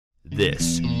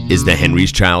This is the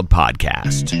Henry's Child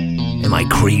Podcast. Am I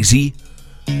crazy?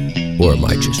 Or am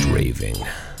I just raving?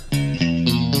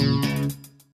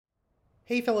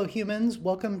 Hey fellow humans,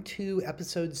 welcome to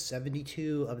episode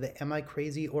 72 of the Am I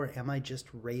Crazy or Am I Just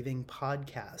Raving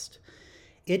podcast.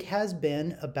 It has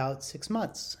been about 6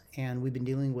 months and we've been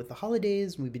dealing with the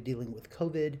holidays and we've been dealing with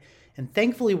COVID, and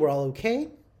thankfully we're all okay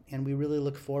and we really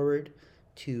look forward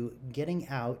to getting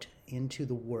out into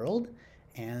the world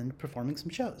and performing some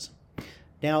shows.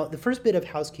 Now, the first bit of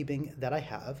housekeeping that I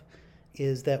have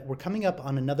is that we're coming up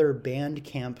on another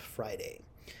Bandcamp Friday.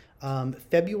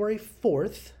 February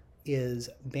 4th is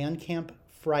Bandcamp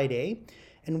Friday,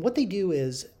 and what they do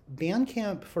is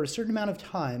Bandcamp, for a certain amount of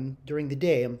time during the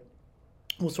day,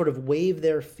 will sort of waive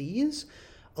their fees,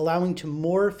 allowing to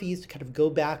more fees to kind of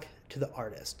go back to the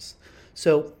artists.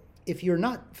 So if you're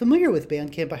not familiar with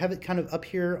Bandcamp, I have it kind of up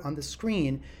here on the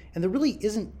screen, and there really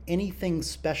isn't anything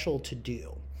special to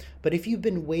do. But if you've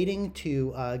been waiting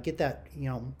to get that,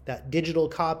 that digital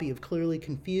copy of Clearly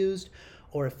Confused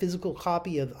or a physical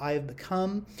copy of I Have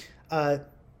Become, head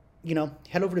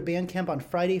over to Bandcamp on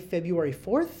Friday, February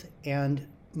 4th, and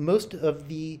most of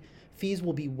the fees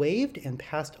will be waived and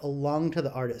passed along to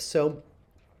the artist. So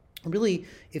really,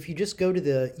 if you just go to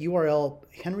the URL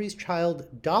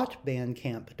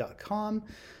henryschild.bandcamp.com,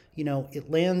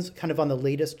 it lands kind of on the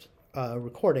latest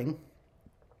recording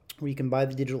where you can buy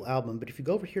the digital album. But if you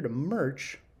go over here to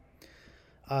merch,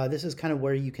 this is kind of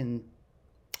where you can,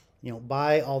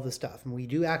 buy all the stuff. And we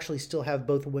do actually still have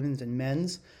both women's and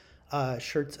men's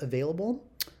shirts available.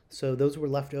 So those were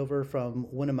left over from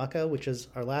Winnemucca, which is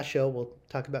our last show. We'll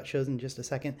talk about shows in just a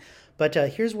second. But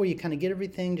here's where you kind of get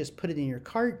everything. Just put it in your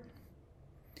cart.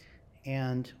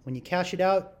 And when you cash it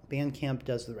out, Bandcamp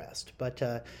does the rest. But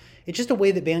it's just a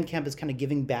way that Bandcamp is kind of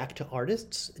giving back to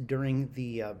artists during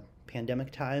the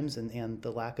pandemic times and the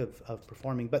lack of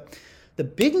performing. But the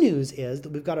big news is that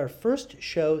we've got our first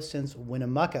show since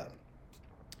Winnemucca.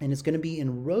 And it's going to be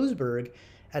in Roseburg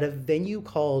at a venue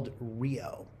called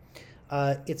Rio.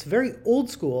 It's very old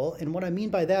school. And what I mean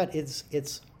by that is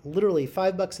it's literally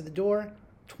 $5 at the door,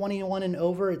 21 and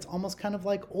over. It's almost kind of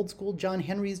like old school John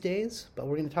Henry's days, but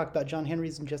we're going to talk about John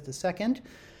Henry's in just a second.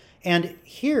 And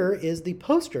here is the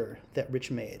poster that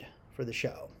Rich made for the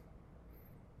show.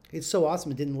 It's so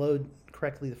awesome it didn't load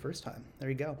correctly the first time. There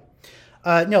you go.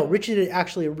 No, Rich did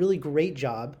actually a really great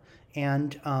job,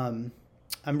 and I'm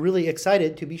really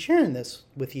excited to be sharing this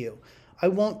with you. I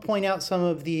won't point out some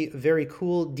of the very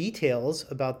cool details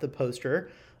about the poster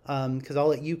because I'll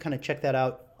let you kind of check that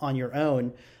out on your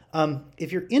own.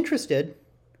 If you're interested,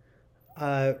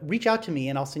 reach out to me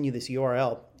and I'll send you this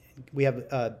URL. We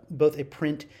have both a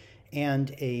print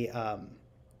and a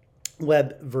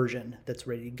web version that's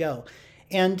ready to go.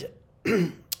 And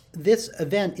this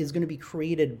event is going to be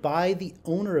created by the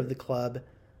owner of the club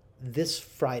this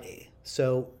Friday.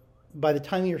 So by the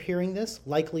time you're hearing this,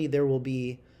 likely there will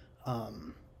be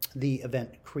the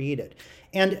event created.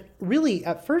 And really,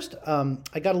 at first, I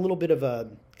got a little bit of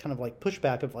a kind of like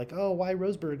pushback of like, oh, why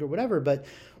Roseburg or whatever. But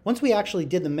once we actually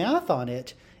did the math on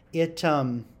it, it's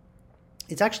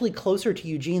actually closer to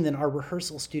Eugene than our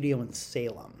rehearsal studio in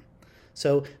Salem.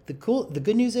 So the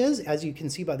good news is, as you can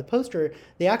see by the poster,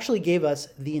 they actually gave us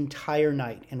the entire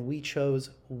night, and we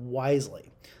chose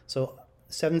wisely. So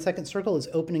 7 Second Circle is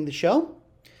opening the show,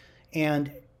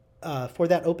 and for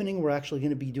that opening, we're actually going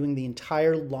to be doing the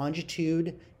entire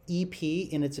Longitude EP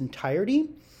in its entirety,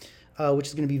 which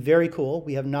is going to be very cool.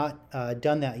 We have not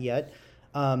done that yet.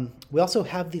 We also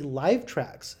have the live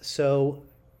tracks, so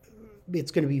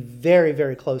it's going to be very,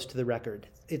 very close to the record.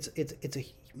 It's a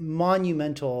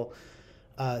monumental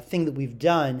thing that we've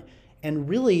done, and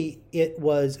really it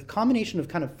was a combination of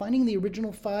kind of finding the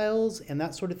original files and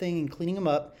that sort of thing and cleaning them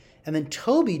up, and then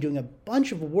Toby doing a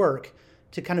bunch of work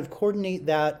to kind of coordinate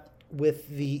that with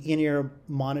the in-ear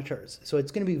monitors. So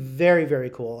it's going to be very, very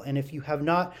cool. And if you have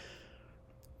not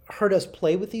heard us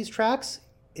play with these tracks,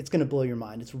 it's going to blow your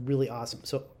mind. It's really awesome.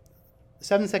 So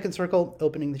 7 Second Circle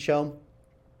opening the show.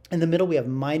 In the middle, we have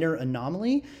Minor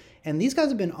Anomaly. And these guys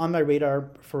have been on my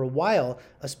radar for a while,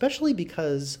 especially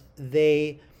because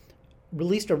they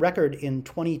released a record in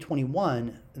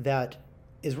 2021 that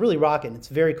is really rocking. It's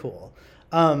very cool.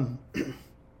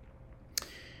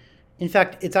 In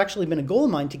fact, it's actually been a goal of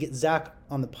mine to get Zach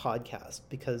on the podcast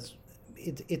because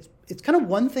it's kind of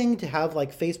one thing to have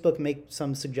like Facebook make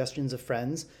some suggestions of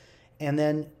friends, and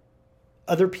then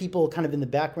other people kind of in the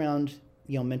background,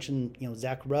 mention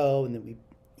Zach Rowe, and then we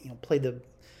play the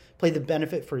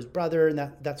benefit for his brother and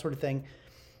that sort of thing.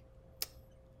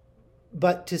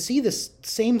 But to see the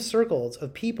same circles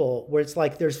of people where it's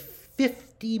like there's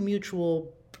 50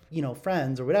 mutual,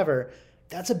 friends or whatever,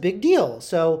 that's a big deal.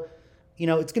 So,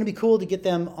 it's going to be cool to get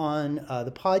them on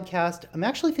the podcast. I'm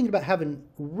actually thinking about having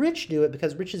Rich do it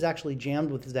because Rich has actually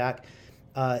jammed with Zach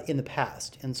in the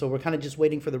past. And so we're kind of just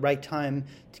waiting for the right time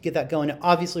to get that going. Now,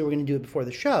 obviously, we're going to do it before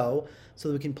the show so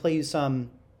that we can play you some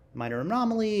Minor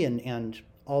Anomaly and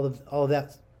all of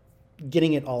that,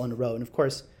 getting it all in a row. And of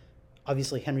course,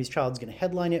 obviously, Henry's Child's going to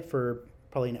headline it for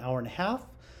probably an hour and a half.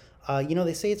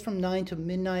 They say it's from 9 to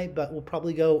midnight, but we'll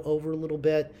probably go over a little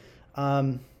bit.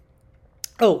 And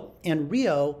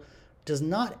Rio does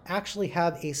not actually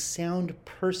have a sound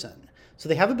person. So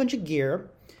they have a bunch of gear,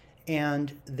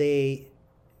 and they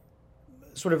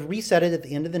sort of reset it at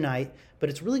the end of the night, but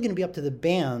it's really going to be up to the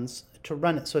bands to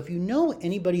run it. So if you know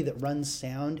anybody that runs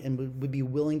sound and would be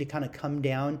willing to kind of come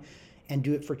down and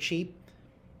do it for cheap,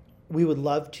 we would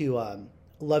love to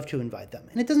invite them.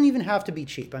 And it doesn't even have to be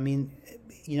cheap. I mean,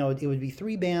 it would be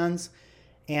 3 bands,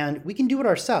 and we can do it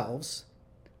ourselves,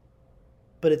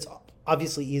 but it's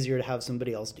obviously easier to have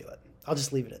somebody else do it. I'll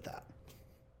just leave it at that.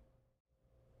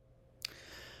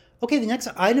 Okay, the next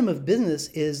item of business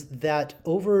is that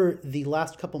over the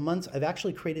last couple months, I've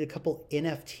actually created a couple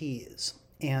NFTs.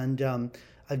 And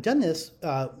I've done this,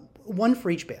 one for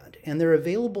each band. And they're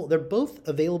both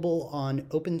available on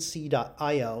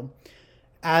OpenSea.io,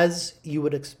 as you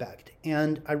would expect.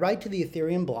 And I write to the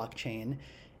Ethereum blockchain.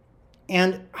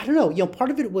 And I don't know, part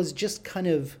of it was just kind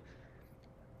of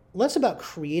less about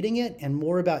creating it and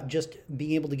more about just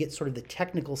being able to get sort of the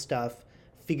technical stuff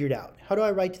figured out. How do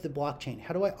I write to the blockchain?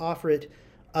 How do I offer it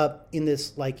up in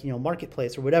this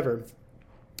marketplace or whatever?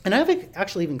 And I've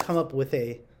actually even come up with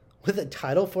a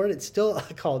title for it. It's still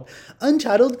called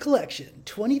Untitled Collection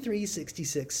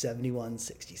 2366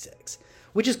 7166,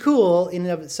 which is cool in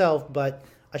and of itself, but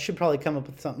I should probably come up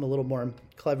with something a little more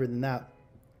clever than that.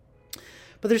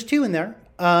 But there's 2 in there.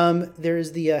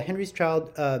 There's the Henry's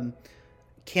Child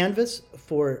canvas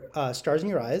for Stars in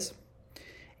Your Eyes.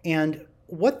 And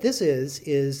what this is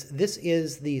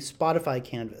the Spotify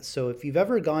canvas. So if you've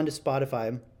ever gone to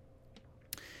Spotify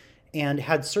and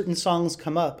had certain songs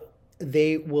come up,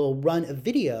 they will run a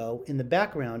video in the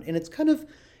background. And it's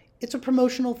a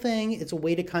promotional thing. It's a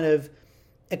way to kind of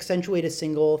accentuate a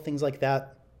single, things like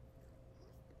that.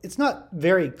 It's not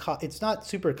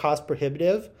super cost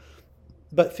prohibitive,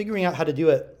 but figuring out how to do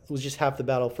it was just half the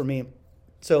battle for me.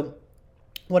 So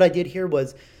what I did here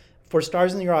was for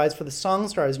Stars in Your Eyes, for the song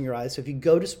Stars in Your Eyes. So if you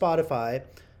go to Spotify,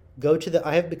 go to the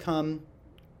I Have Become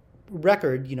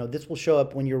record, this will show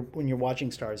up when you're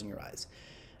watching Stars in Your Eyes.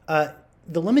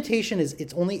 The limitation is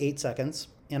it's only 8 seconds,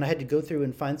 and I had to go through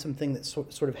and find something that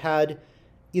sort of had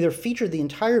either featured the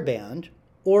entire band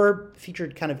or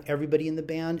featured kind of everybody in the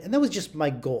band. And that was just my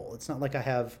goal. It's not like I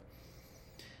have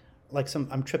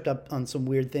I'm tripped up on some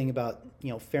weird thing about,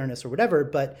 fairness or whatever,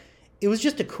 but it was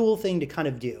just a cool thing to kind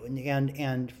of do.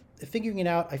 And figuring it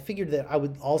out, I figured that I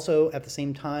would also at the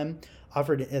same time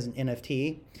offer it as an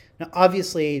NFT. Now,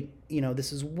 obviously,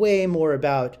 this is way more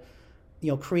about,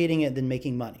 creating it than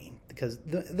making money, because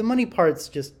the money part's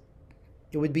just,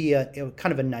 it would be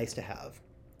kind of a nice to have.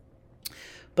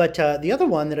 But the other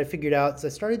one that I figured out is I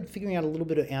started figuring out a little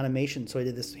bit of animation. So I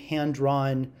did this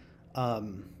hand-drawn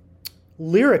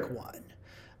lyric one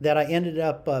that I ended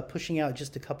up pushing out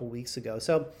just a couple weeks ago.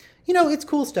 So, it's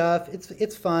cool stuff.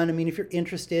 It's fun. I mean, if you're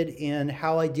interested in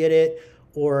how I did it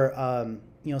or,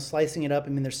 slicing it up, I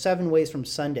mean, there's 7 ways from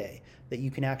Sunday that you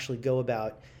can actually go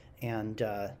about and,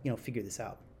 figure this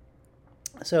out.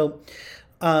 So,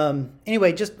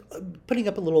 anyway, just putting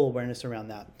up a little awareness around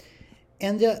that.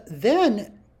 And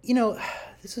then,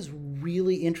 this is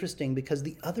really interesting because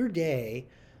the other day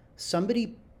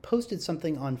somebody posted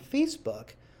something on Facebook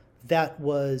that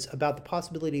was about the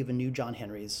possibility of a new John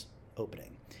Henry's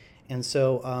opening. And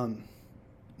so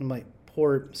my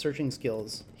poor searching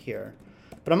skills here,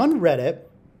 but I'm on Reddit,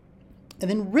 and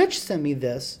then Rich sent me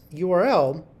this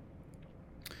URL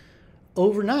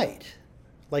overnight,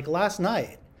 like last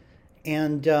night.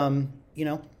 And, John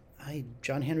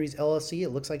Henry's LLC, it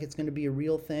looks like it's going to be a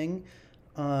real thing.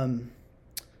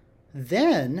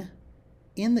 Then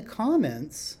in the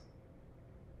comments,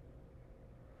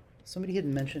 somebody had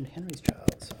mentioned Henry's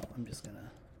Child, so I'm just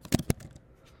gonna.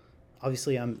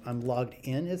 Obviously, I'm logged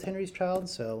in as Henry's Child,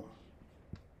 so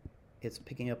it's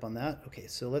picking up on that. Okay,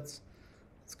 so let's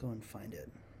go and find it.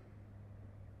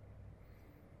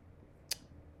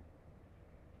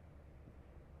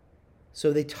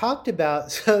 So they talked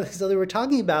about so they were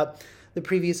talking about the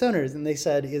previous owners, and they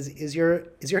said, "Is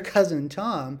your cousin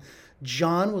Tom?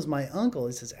 John was my uncle."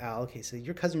 He says, "Al, okay, so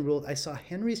your cousin ruled. I saw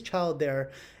Henry's Child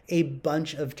there a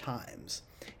bunch of times."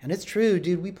 And it's true,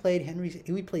 dude. We played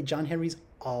John Henry's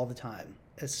all the time.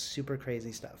 It's super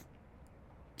crazy stuff.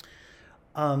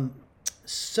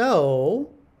 So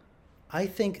I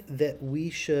think that we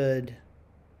should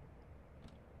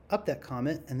up that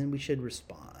comment and then we should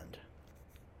respond.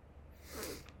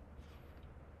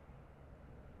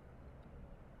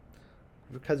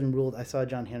 Your cousin ruled. I saw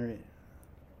Henry's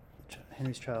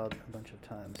Child a bunch of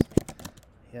times.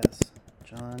 Yes,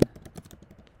 John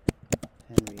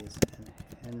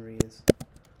Henry's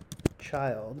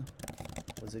Child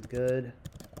was a good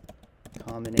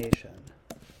combination.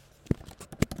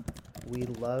 We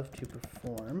love to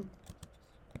perform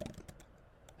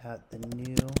at the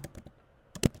new John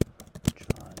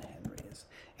Henry's.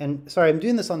 And sorry, I'm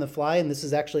doing this on the fly, and this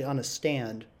is actually on a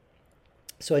stand.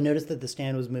 So I noticed that the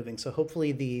stand was moving. So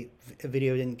hopefully the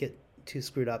video didn't get too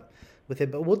screwed up with it.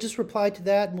 But we'll just reply to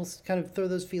that, and we'll kind of throw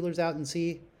those feelers out and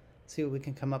see what we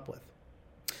can come up with.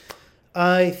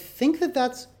 I think that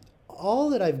that's all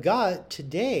that I've got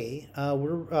today.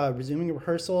 We're resuming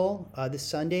rehearsal this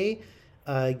Sunday,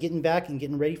 getting back and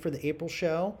getting ready for the April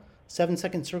show. 7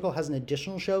 Second Circle has an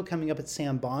additional show coming up at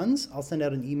Sam Bond's. I'll send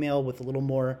out an email with a little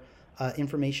more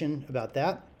information about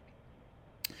that.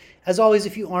 As always,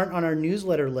 if you aren't on our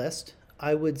newsletter list,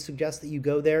 I would suggest that you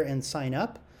go there and sign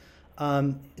up.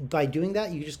 By doing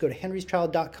that, you just go to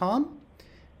henryschild.com,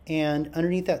 and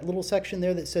underneath that little section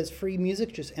there that says free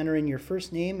music, just enter in your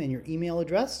first name and your email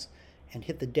address and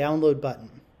hit the download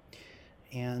button.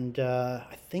 And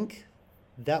I think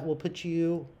that will put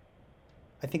you,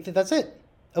 I think that's it.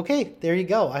 Okay, there you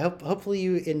go. Hopefully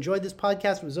you enjoyed this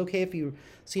podcast. It was okay if you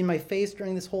seen my face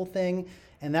during this whole thing.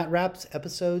 And that wraps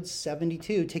episode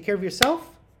 72. Take care of yourself,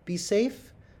 be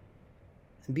safe,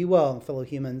 and be well, fellow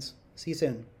humans. See you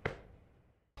soon.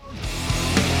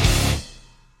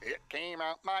 It came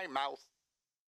out my mouth.